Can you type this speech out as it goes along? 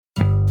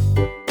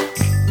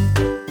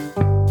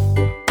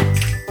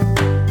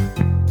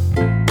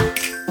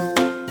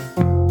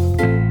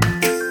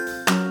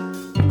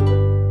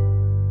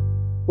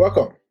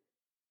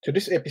to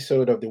this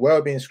episode of the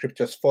Wellbeing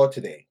Scriptures for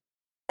today.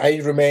 I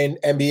remain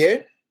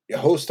MBA, your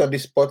host on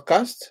this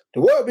podcast.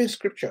 The Wellbeing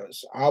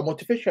Scriptures, our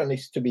motivation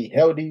is to be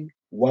healthy,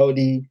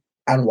 wealthy,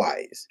 and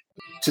wise.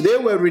 Today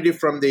we're reading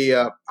from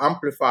the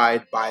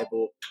Amplified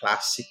Bible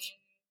Classic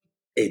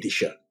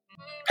Edition.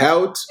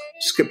 Health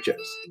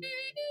Scriptures.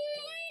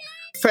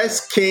 1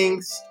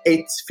 Kings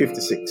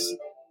 8:56.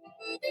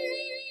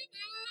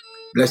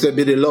 Blessed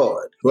be the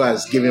Lord who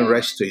has given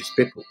rest to his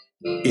people,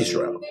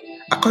 Israel,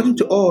 according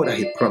to all that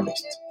he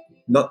promised.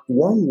 Not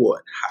one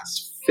word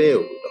has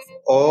failed of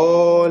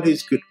all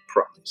his good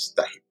promise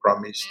that he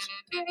promised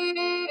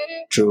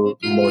through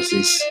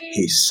Moses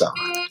his son.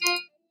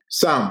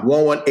 Psalm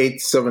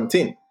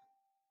 118:17.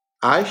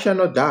 I shall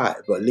not die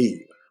but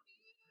live.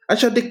 I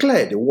shall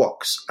declare the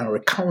works and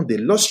recount the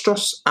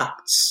lustrous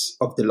acts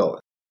of the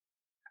Lord.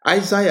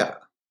 Isaiah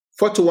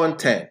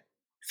 41:10.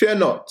 Fear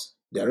not,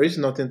 there is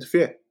nothing to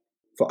fear,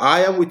 for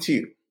I am with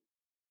you.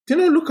 Do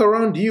not look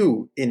around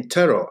you in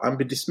terror and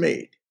be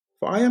dismayed,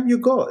 for I am your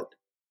God.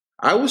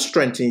 I will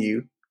strengthen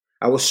you.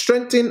 I will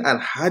strengthen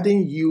and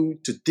harden you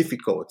to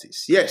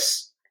difficulties.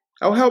 Yes,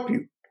 I will help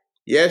you.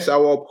 Yes, I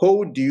will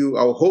uphold you.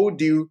 I will hold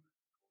you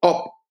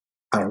up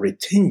and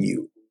retain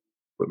you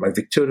with my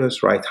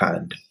victorious right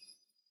hand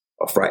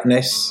of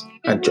rightness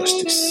and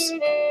justice.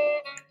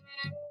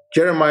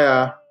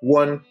 Jeremiah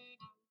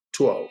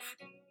 1:12.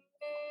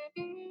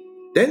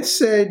 Then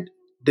said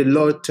the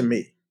Lord to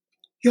me,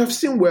 you have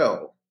seen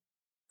well,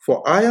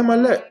 for I am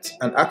alert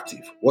and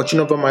active, watching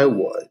over my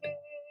word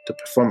to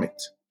perform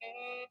it.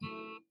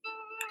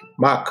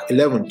 Mark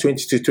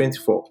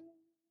 11:20-24.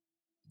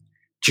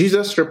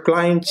 Jesus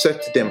replying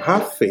said to them,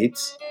 have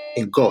faith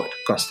in God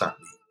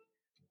constantly.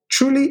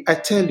 Truly I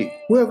tell you,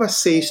 whoever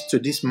says to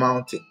this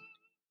mountain,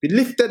 be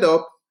lifted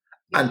up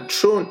and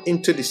thrown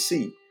into the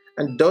sea,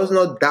 and does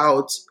not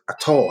doubt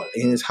at all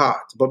in his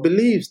heart, but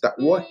believes that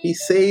what he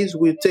says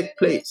will take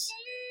place,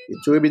 it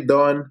will be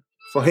done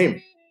for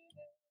him.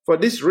 For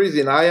this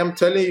reason I am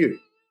telling you,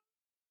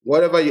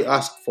 whatever you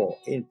ask for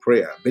in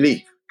prayer,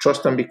 believe,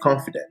 trust and be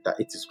confident that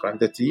it is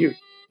granted to you,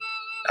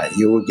 and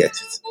you will get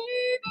it.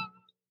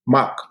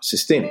 Mark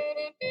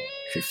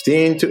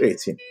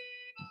 16:15-18.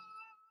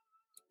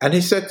 And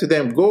he said to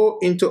them, go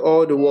into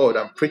all the world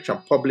and preach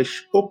and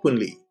publish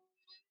openly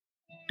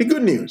the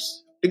good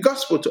news, the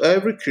gospel to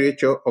every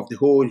creature of the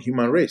whole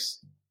human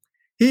race.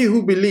 He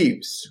who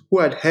believes, who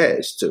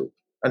adheres to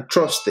and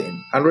trusts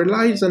in and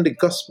relies on the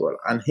gospel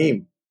and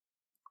him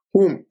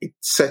whom it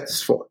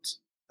sets forth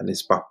and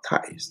is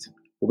baptized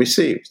will be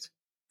saved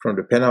from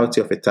the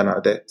penalty of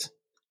eternal death.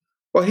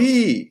 But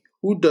he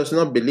who does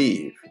not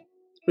believe,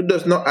 who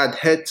does not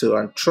adhere to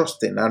and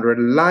trust in and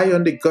rely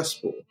on the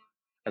gospel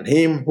and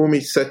him whom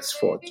it sets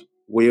forth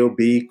will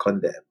be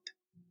condemned.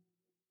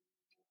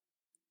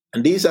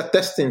 And these are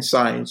testing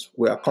signs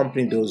will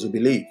accompany those who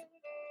believe.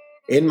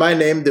 In my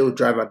name they will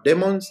drive out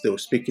demons, they will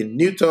speak in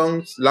new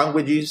tongues,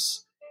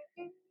 languages.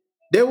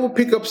 They will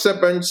pick up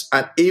serpents,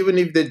 and even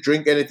if they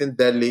drink anything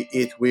deadly,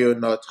 it will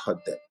not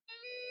hurt them.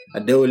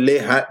 And they will lay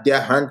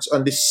their hands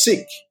on the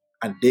sick,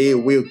 and they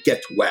will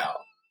get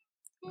well.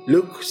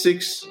 Luke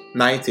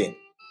 6:19.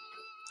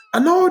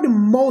 And all the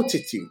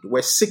multitude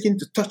were seeking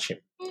to touch him,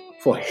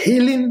 for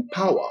healing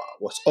power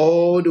was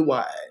all the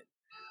while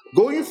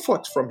going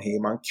forth from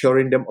him and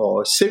curing them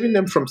all, saving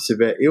them from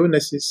severe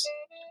illnesses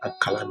and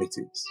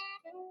calamities.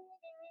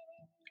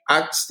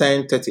 Acts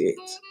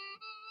 10:38.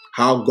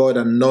 How God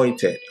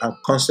anointed and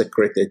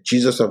consecrated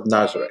Jesus of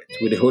Nazareth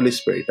with the Holy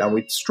Spirit and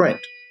with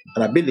strength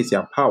and ability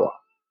and power.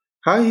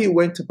 How he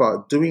went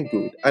about doing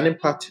good, and in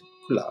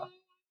particular,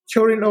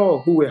 curing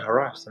all who were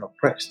harassed and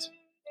oppressed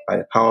by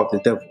the power of the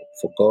devil,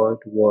 for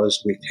God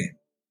was with him.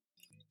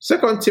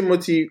 2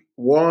 Timothy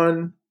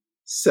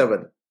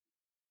 1:7.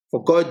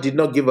 For God did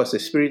not give us a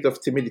spirit of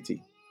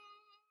timidity,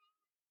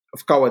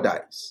 of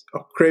cowardice,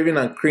 of craving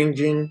and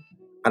cringing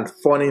and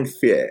fawning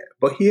fear,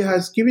 but he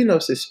has given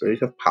us a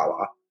spirit of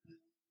power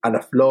and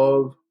of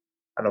love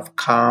and of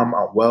calm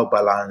and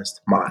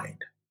well-balanced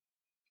mind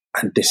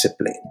and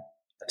discipline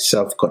and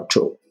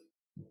self-control.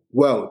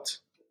 Wealth.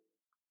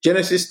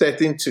 Genesis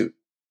 13:2.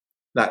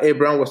 Now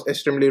Abraham was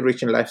extremely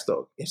rich in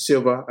livestock, in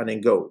silver and in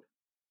gold.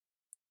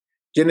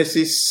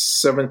 Genesis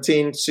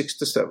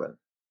 17:6-7.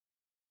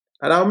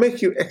 And I'll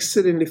make you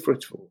exceedingly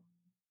fruitful,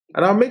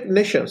 and I'll make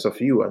nations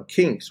of you, and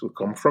kings will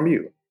come from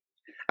you.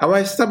 I will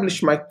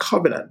establish my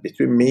covenant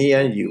between me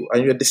and you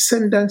and your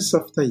descendants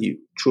after you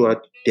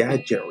throughout their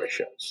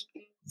generations,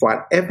 for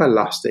an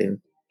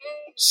everlasting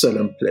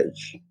solemn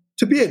pledge,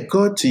 to be a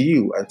God to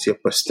you and to your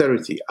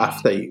posterity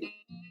after you.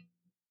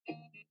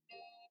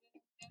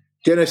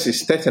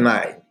 Genesis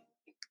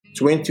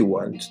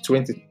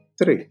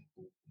 39:21-23.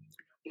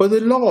 But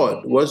the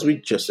Lord was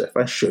with Joseph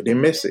and showed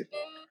him mercy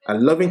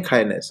and loving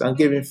kindness and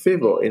gave him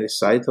favor in the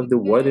sight of the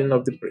warden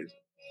of the prison.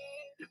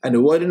 And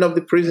the warden of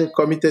the prison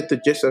committed to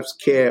Joseph's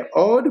care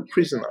all the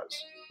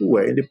prisoners who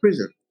were in the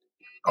prison.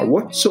 And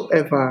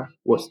whatsoever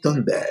was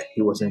done there,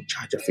 he was in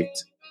charge of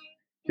it.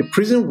 The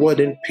prison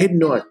warden paid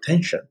no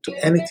attention to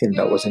anything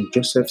that was in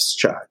Joseph's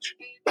charge,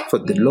 for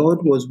the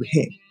Lord was with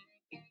him,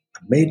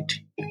 and made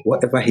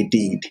whatever he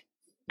did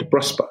to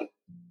prosper.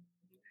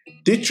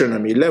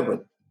 Deuteronomy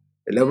 11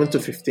 to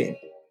 15.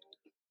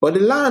 But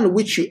the land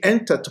which you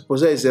enter to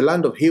possess is a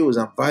land of hills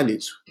and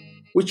valleys,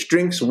 which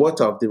drinks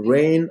water of the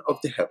rain of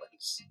the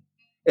heavens.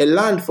 A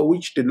land for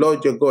which the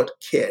Lord your God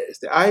cares.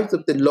 The eyes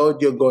of the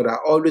Lord your God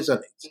are always on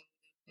it,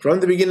 from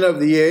the beginning of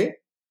the year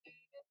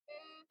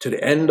to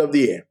the end of the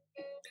year.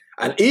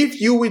 And if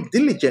you will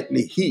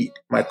diligently heed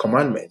my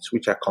commandments,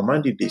 which I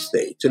command you this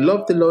day, to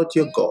love the Lord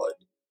your God,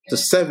 to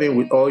serve him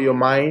with all your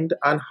mind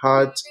and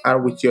heart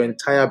and with your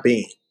entire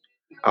being,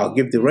 I'll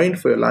give the rain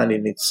for your land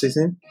in its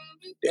season,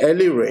 the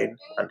early rain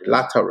and the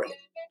latter rain,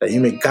 that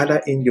you may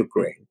gather in your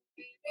grain,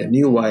 your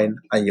new wine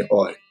and your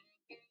oil.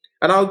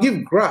 And I'll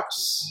give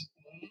grass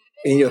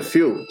in your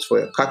fields for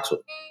your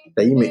cattle,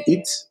 that you may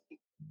eat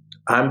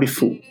and be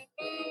full.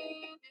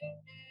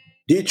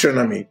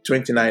 Deuteronomy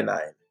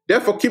 29:9.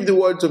 Therefore keep the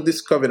words of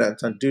this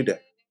covenant and do them,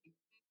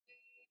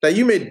 that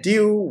you may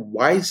deal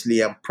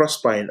wisely and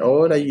prosper in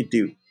all that you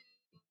do.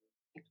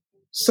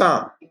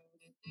 Psalm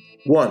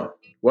 1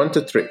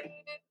 to 3.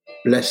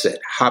 Blessed,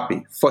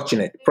 happy,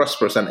 fortunate,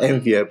 prosperous, and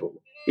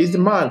enviable is the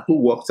man who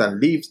walks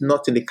and lives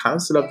not in the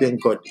counsel of the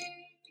ungodly,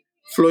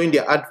 following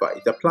their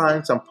advice, their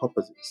plans, and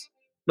purposes,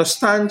 nor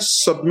stands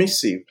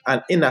submissive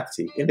and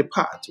inactive in the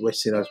path where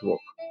sinners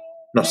walk,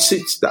 nor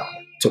sits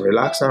down to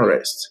relax and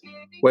rest,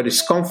 where the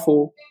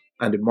scornful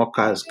and the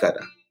mockers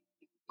gather.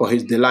 For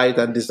his delight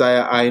and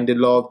desire are in the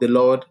law of the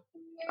Lord,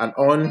 and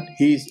on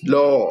his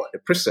law, the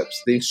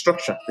precepts, the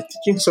instructions, the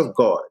teachings of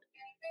God,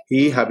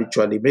 he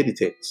habitually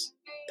meditates,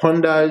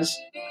 ponders,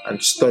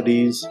 and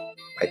studies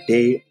by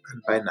day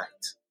and by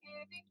night.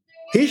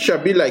 He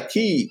shall be like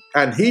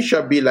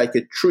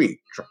a tree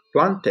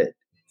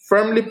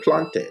firmly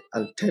planted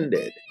and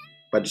tended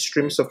by the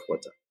streams of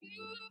water,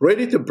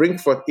 ready to bring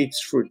forth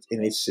its fruit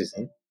in its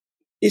season.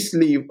 Its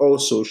leaf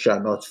also shall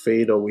not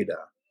fade or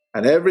wither,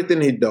 and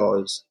everything he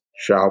does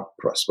shall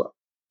prosper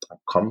and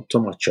come to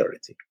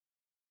maturity.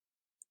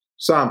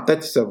 Psalm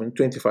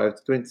 37:25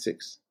 to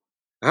 26.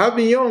 I have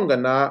been young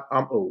and now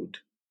am old,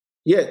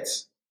 yet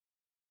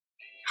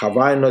have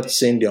I not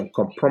seen the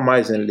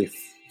uncompromisingly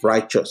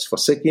righteous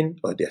forsaken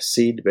or their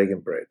seed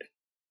begging bread.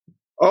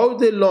 All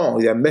day long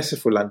they are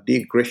merciful and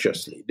deal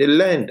graciously. They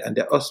lend and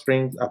their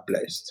offspring are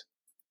blessed.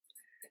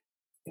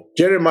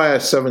 Jeremiah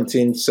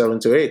 17:7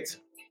 to 8.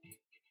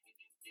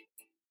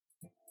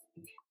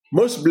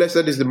 Most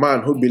blessed is the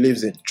man who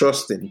believes in,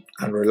 trusts in,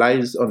 and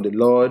relies on the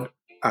Lord,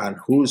 and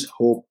whose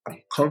hope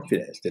and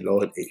confidence the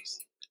Lord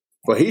is.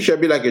 For he shall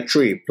be like a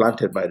tree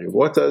planted by the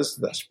waters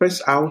that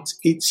spreads out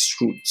its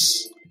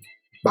roots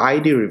by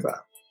the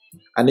river,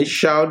 and it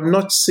shall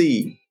not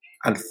see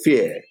and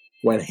fear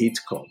when heat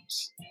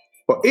comes.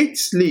 For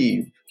its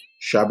leaf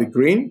shall be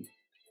green,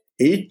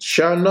 it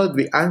shall not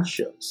be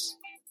anxious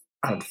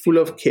and full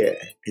of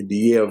care in the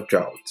year of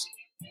drought,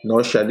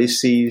 nor shall it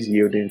cease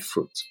yielding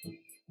fruit.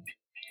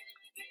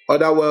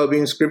 Other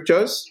well-being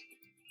scriptures: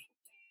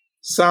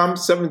 Psalm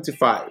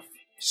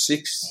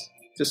 75:6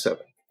 to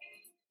 7.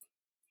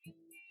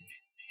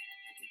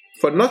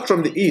 For not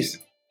from the east,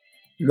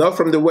 nor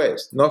from the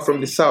west, nor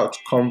from the south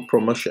come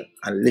promotion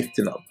and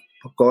lifting up.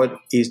 For God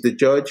is the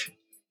judge,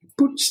 he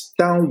puts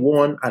down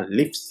one and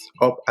lifts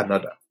up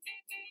another.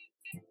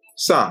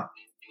 Psalm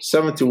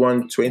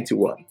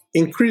 71:21.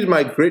 Increase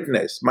my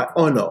greatness, my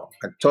honor,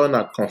 and turn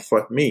and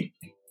comfort me.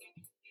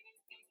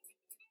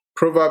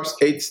 Proverbs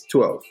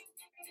 8:12.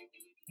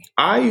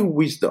 I,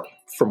 wisdom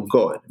from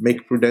God,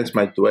 make prudence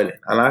my dwelling,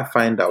 and I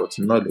find out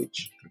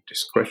knowledge and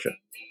discretion.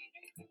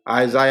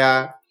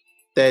 Isaiah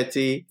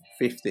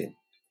 30:15.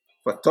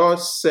 For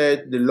thus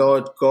said the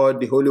Lord God,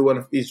 the Holy One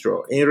of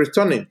Israel, in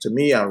returning to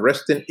me and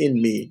resting in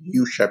me,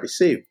 you shall be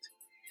saved.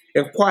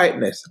 In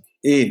quietness,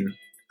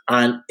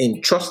 and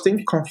in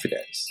trusting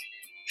confidence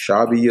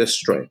shall be your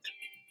strength,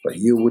 but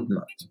you would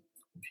not.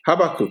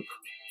 Habakkuk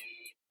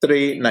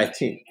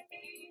 3:19.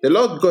 The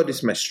Lord God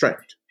is my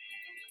strength,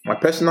 my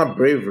personal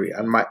bravery,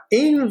 and my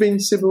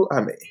invincible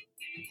army.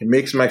 He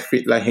makes my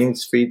feet like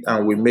hinds' feet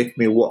and will make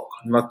me walk,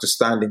 not to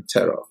stand in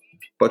terror,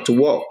 but to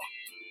walk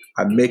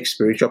and make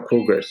spiritual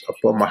progress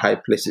upon my high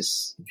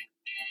places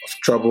of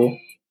trouble,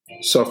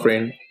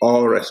 suffering,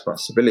 or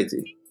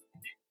responsibility.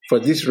 For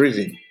this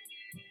reason,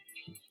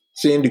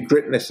 seeing the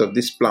greatness of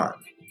this plan,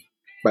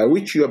 by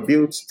which you are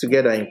built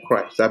together in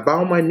Christ, I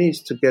bow my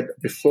knees together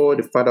before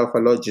the Father of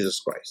our Lord Jesus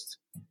Christ,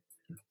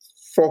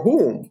 for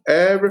whom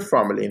every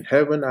family in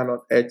heaven and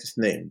on earth is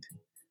named,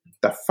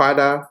 the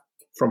Father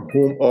from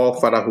whom all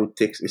fatherhood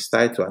takes its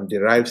title and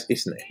derives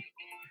its name.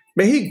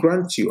 May he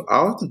grant you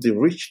out of the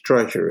rich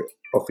treasury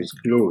of his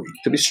glory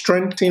to be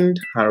strengthened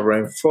and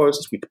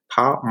reinforced with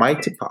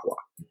mighty power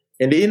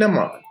in the inner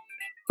man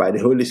by the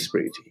Holy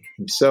Spirit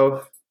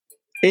himself,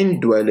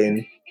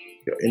 indwelling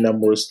your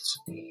innermost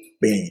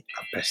being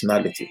and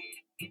personality.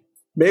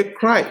 May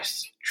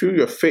Christ, through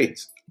your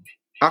faith,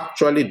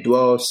 actually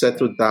dwell,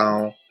 settle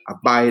down,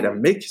 abide,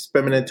 and make his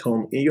permanent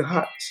home in your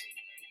heart.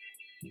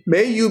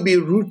 May you be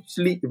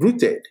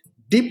rooted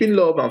deep in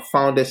love and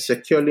founded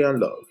securely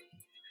on love.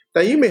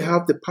 that you may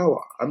have the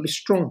power and be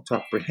strong to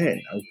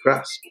apprehend and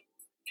grasp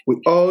with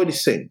all the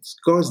saints,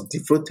 God's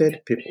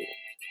devoted people,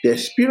 the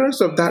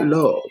experience of that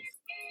love,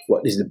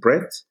 what is the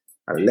breadth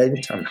and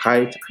length and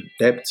height and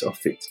depth of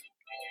it,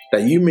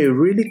 that you may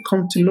really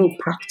come to know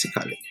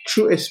practically,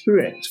 through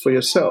experience for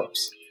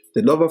yourselves,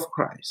 the love of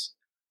Christ,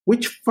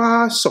 which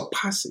far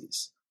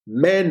surpasses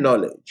mere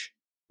knowledge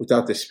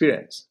without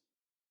experience,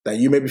 that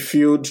you may be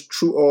filled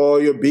through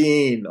all your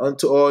being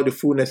unto all the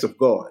fullness of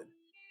God,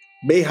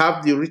 may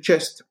have the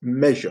richest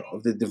measure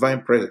of the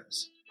divine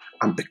presence,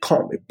 and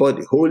become a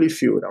body wholly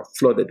filled and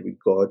flooded with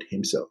God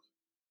Himself.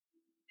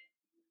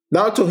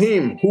 Now to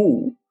Him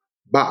who,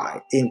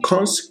 by, in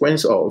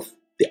consequence of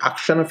the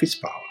action of His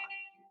power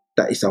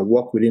that is at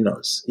work within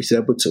us, is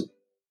able to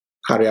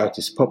carry out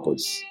His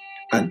purpose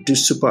and do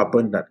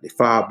superabundantly,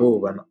 far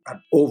above and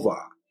over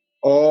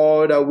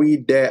all that we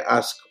dare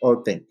ask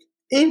or think,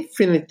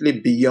 infinitely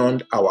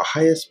beyond our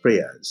highest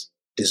prayers,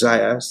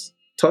 desires,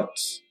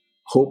 thoughts,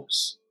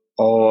 hopes,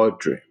 or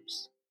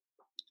dreams.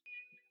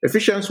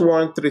 Ephesians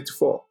 1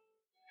 3-4.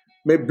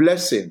 May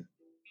blessing,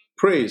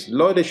 praise,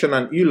 laudation,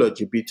 and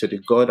eulogy be to the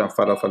God and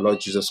Father of our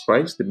Lord Jesus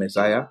Christ, the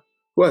Messiah,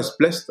 who has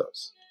blessed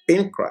us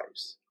in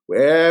Christ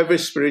with every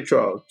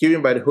spiritual,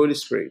 given by the Holy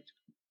Spirit,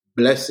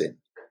 blessing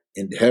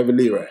in the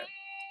heavenly realm,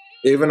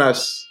 even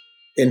as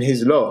in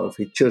His love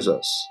He chose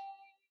us,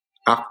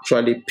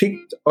 actually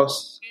picked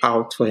us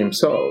out for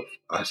Himself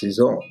as His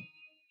own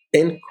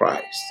in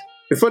Christ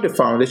before the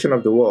foundation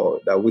of the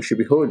world, that we should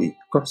be holy,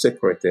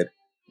 consecrated,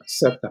 and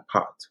set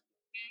apart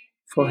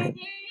for Him,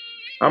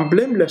 and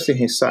blameless in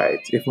His sight,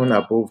 even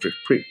above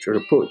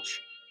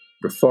reproach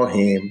before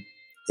Him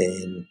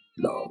in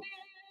love.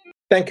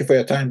 Thank you for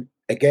your time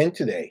again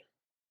today.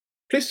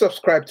 Please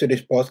subscribe to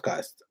this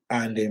podcast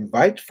and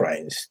invite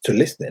friends to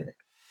listen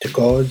to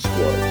God's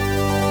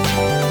Word.